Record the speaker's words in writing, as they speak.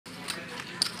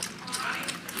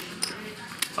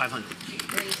500.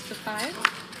 Raise to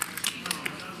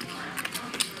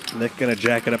 5. Nick gonna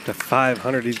jack it up to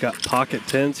 500. He's got pocket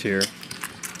tens here.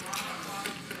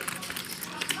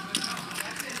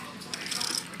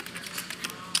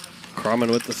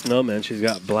 Carmen with the snowman. She's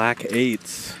got black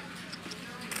eights.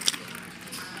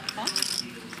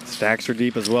 Stacks are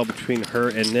deep as well between her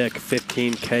and Nick.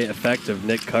 15K effective.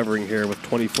 Nick covering here with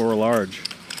 24 large.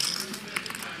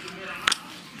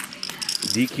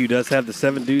 DQ does have the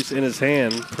 7 deuce in his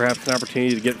hand. Perhaps an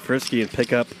opportunity to get frisky and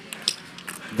pick up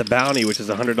the bounty, which is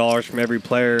 $100 from every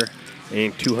player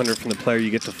and $200 from the player you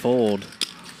get to fold.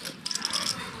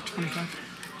 25.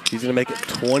 He's going to make it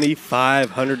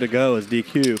 2,500 to go as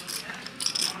DQ.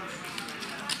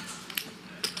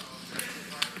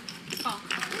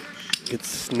 Gets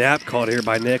snap called here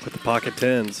by Nick with the pocket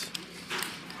tens.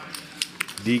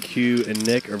 DQ and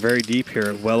Nick are very deep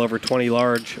here, well over 20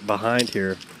 large behind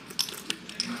here.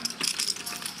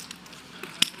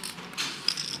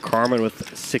 Carmen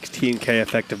with 16K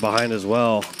effective behind as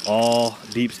well. All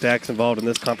deep stacks involved in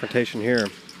this confrontation here.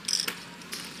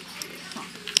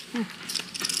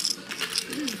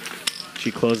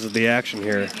 She closes the action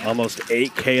here. Almost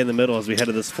 8K in the middle as we head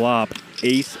to this flop.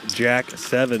 Ace, Jack,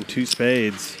 7, 2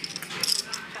 spades.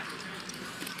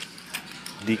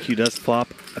 DQ does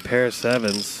flop a pair of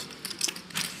 7s.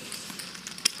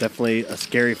 Definitely a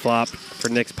scary flop for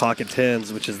Nick's pocket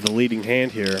 10s, which is the leading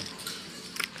hand here.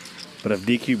 But if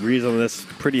DQ breathes on this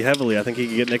pretty heavily, I think he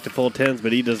can get Nick to fold 10s,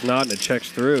 but he does not, and it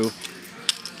checks through.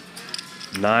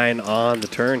 9 on the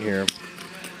turn here.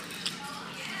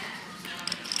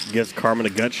 Gives Carmen a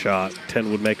gut shot.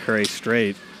 10 would make her a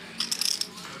straight.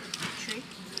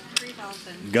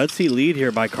 3,000. Gutsy lead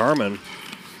here by Carmen.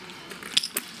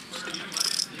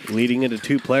 Leading into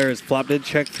 2 players. Flop did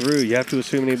check through. You have to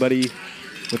assume anybody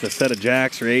with a set of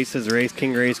jacks or aces or ace,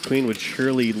 king, or ace, queen would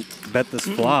surely bet this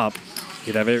flop.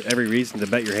 You'd have every reason to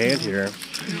bet your hand here.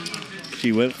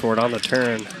 She went for it on the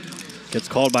turn. Gets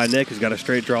called by Nick, who's got a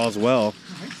straight draw as well.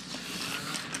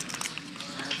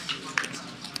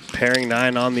 Pairing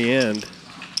 9 on the end.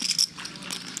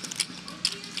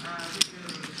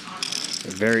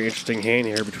 A very interesting hand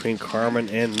here between Carmen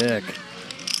and Nick.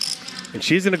 And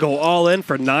she's going to go all in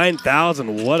for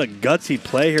 9,000. What a gutsy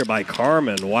play here by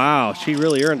Carmen. Wow, she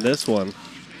really earned this one.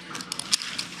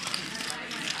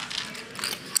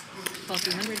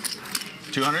 200.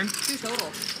 200? 2 total.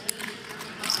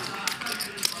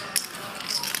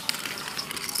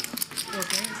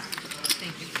 Okay.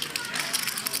 Thank you.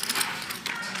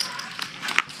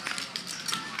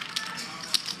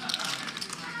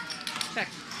 Check.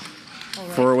 All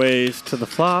right. 4 ways to the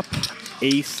flop.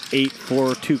 Ace, 8,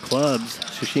 4, 2 clubs.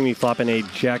 Sashimi flopping a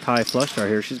jack high flush draw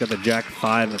here. She's got the jack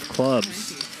 5 of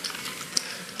clubs.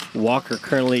 Walker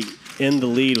currently in the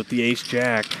lead with the ace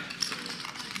jack.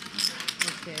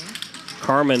 Okay.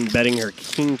 Carmen betting her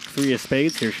king 3 of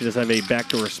spades here. She does have a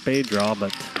backdoor spade draw,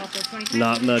 but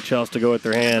not much else to go with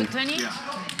their hand. Yeah.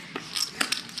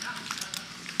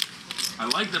 I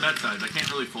like the bet size. I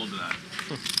can't really fold to that.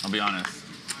 I'll be honest.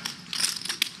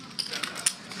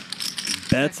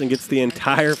 Bets and gets the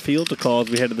entire field to call as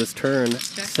we head to this turn.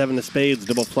 7 of spades,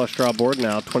 double flush draw board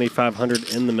now.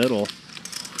 2,500 in the middle.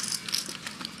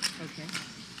 Okay.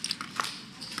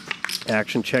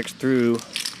 Action checks through.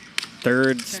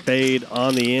 3rd spade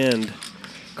on the end.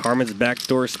 Carmen's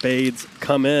backdoor spades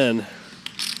come in.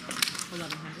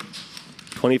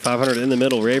 2,500 in the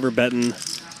middle. Raver betting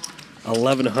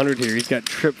 1,100 here. He's got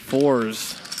trip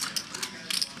 4s.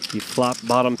 He flopped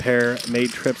bottom pair, made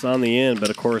trips on the end, but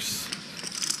of course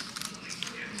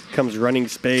comes running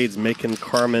spades, making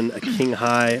Carmen a king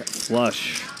high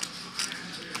flush.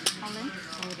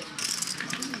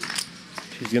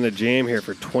 She's gonna jam here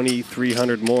for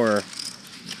 2,300 more.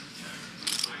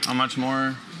 How much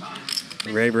more?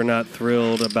 Raver not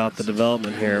thrilled about the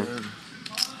development here.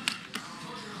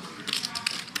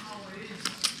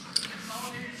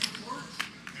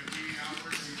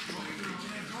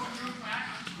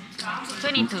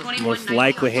 Most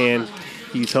likely hand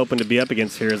he's hoping to be up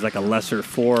against here is like a lesser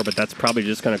 4, but that's probably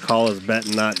just going to call his bet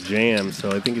and not jam.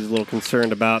 So I think he's a little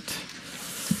concerned about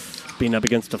being up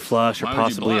against a flush or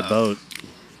possibly a boat.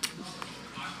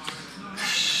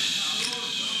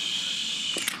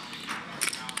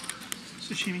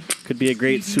 Sashimi. Could be a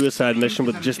great suicide mission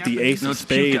with just the ace of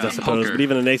spades, I suppose. But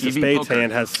even an ace of spades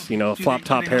hand has, you know, a flop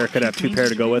top pair, could have 2 pair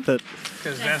to go with it.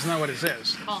 Because that's not what it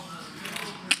says.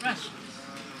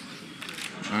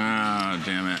 Ah,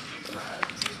 damn it.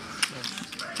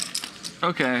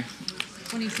 Okay.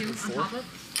 22 on top of.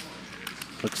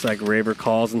 Looks like Raver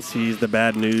calls and sees the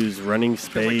bad news. Running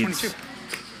spades.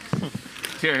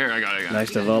 Here, I got it.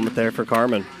 Nice development there for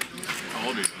Carmen. I'll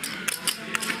hold you.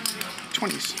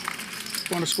 20s.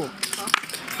 Going to school.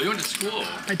 You went to school.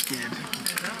 I did.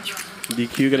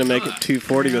 DQ going to make it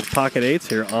 240 with pocket eights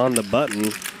here on the button.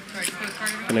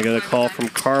 Going to get a call from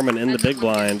Carmen in the big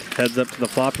blind. Heads up to the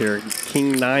flop here.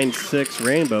 King 9-6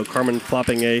 rainbow. Carmen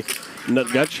flopping a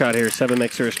nut gut shot here. 7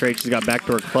 makes her a straight. She's got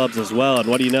backdoor clubs as well. And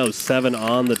what do you know? 7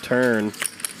 on the turn.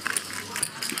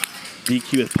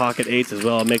 DQ with pocket eights as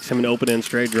well. It makes him an open-end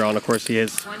straight draw. And of course, he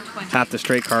has half the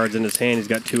straight cards in his hand. He's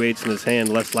got 2 eights in his hand.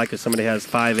 Less likely somebody has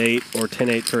 5-8 or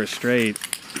 10-8 for a straight.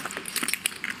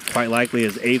 Quite likely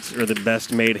his eights are the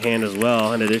best made hand as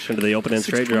well, in addition to the open-end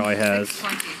straight draw he has.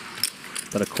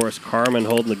 But of course, Carmen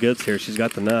holding the goods here. She's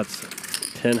got the nuts.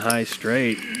 10 high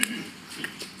straight.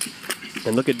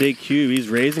 And look at DQ. He's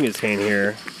raising his hand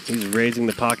here. He's raising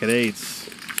the pocket eights.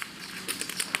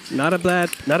 Not a bad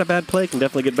play. Can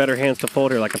definitely get better hands to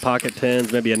fold here, like a pocket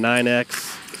tens, maybe a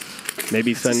 9x,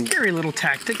 maybe It's a some scary little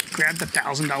tactic. Grab the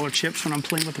 $1,000 chips when I'm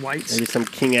playing with whites. maybe some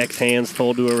king X hands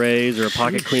fold to a raise or a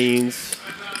pocket Sheesh. queens.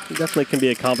 He definitely can be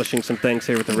accomplishing some things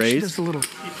here with the She raise. does a little.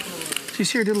 She's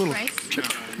here, did a little. Raise? Chip.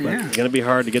 But Yeah. it's going to be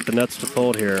hard to get the nuts to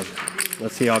fold here.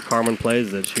 Let's see how Carmen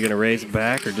plays it. She going to raise it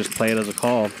back or just play it as a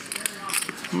call?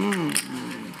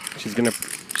 She's going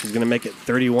to make it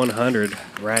 3,100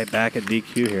 right back at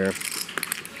DQ here.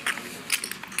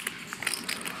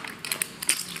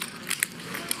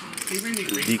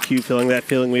 DQ feeling that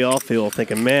feeling we all feel,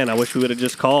 thinking, man, I wish we would have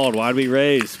just called. Why'd we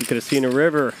raise? We could have seen a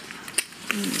river.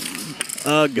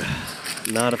 Ugh.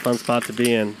 Not a fun spot to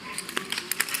be in.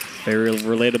 Very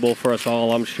relatable for us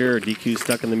all, I'm sure. DQ's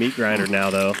stuck in the meat grinder now,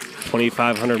 though.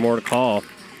 2,500 more to call.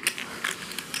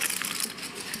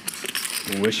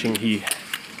 Wishing he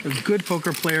A good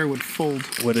poker player would fold.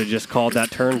 would have just called that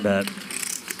turn bet.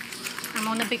 I'm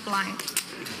on the big blind.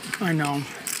 I know.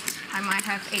 I might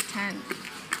have 8-10.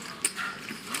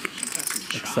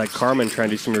 It's like Carmen trying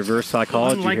to do some reverse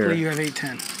psychology Unlikely here. you have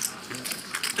 8-10.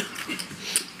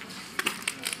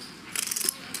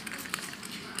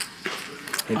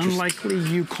 Unlikely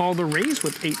you call the raise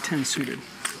with 8-10 suited.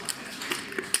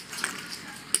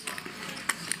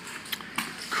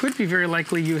 Could be very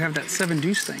likely you have that 7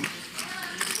 deuce thing.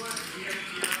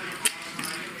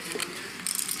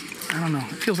 I don't know.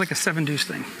 It feels like a 7 deuce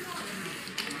thing.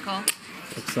 Call.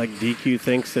 Looks like DQ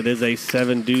thinks it is a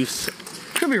 7 deuce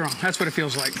Could be wrong. That's what it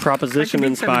feels like. proposition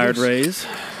inspired raise.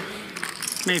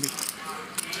 Maybe.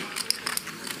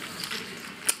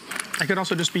 I could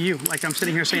also just be you. Like I'm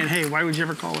sitting here saying, hey, why would you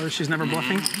ever call her? She's never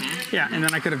bluffing. Yeah, and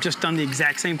then I could have just done the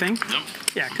exact same thing. Nope.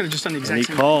 Yeah, I could have just done the And exact he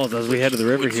same calls as we head to the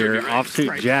river Would serve here. you right. Offsuit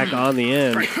Right. jack on the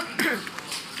end. Right.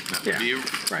 That Yeah. would be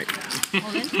Right.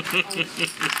 Hold in.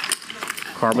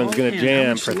 Carmen's going to And how jam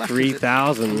much for left is it? A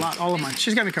 3,000. lot, all of mine.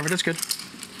 She's got me covered. That's good.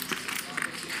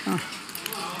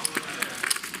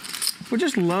 Would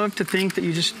just love to think that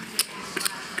you just.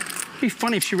 It'd be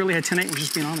funny if she really had 10-8 and was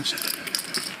just being honest,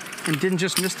 and didn't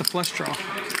just miss the flush draw.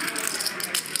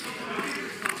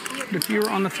 But if you were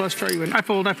on the flush draw, you wouldn't. I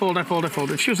fold. I fold. I fold. I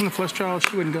fold. If she was on the flush draw,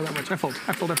 she wouldn't go that much. I fold.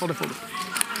 I fold. I fold. I fold.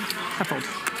 I fold.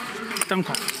 Dumb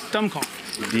call. Dumb call.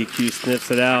 DQ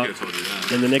sniffs it out I told you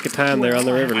that. in the nick of time there on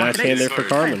the river. Nice Pocket hand there eights. for I had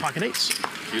Carmen. pocket eights.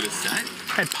 You just set?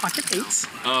 I had pocket eights.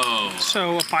 Oh.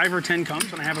 So a 5 or 10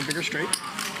 comes, and I have a bigger straight.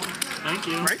 Thank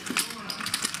you. Right?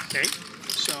 Okay.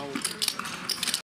 So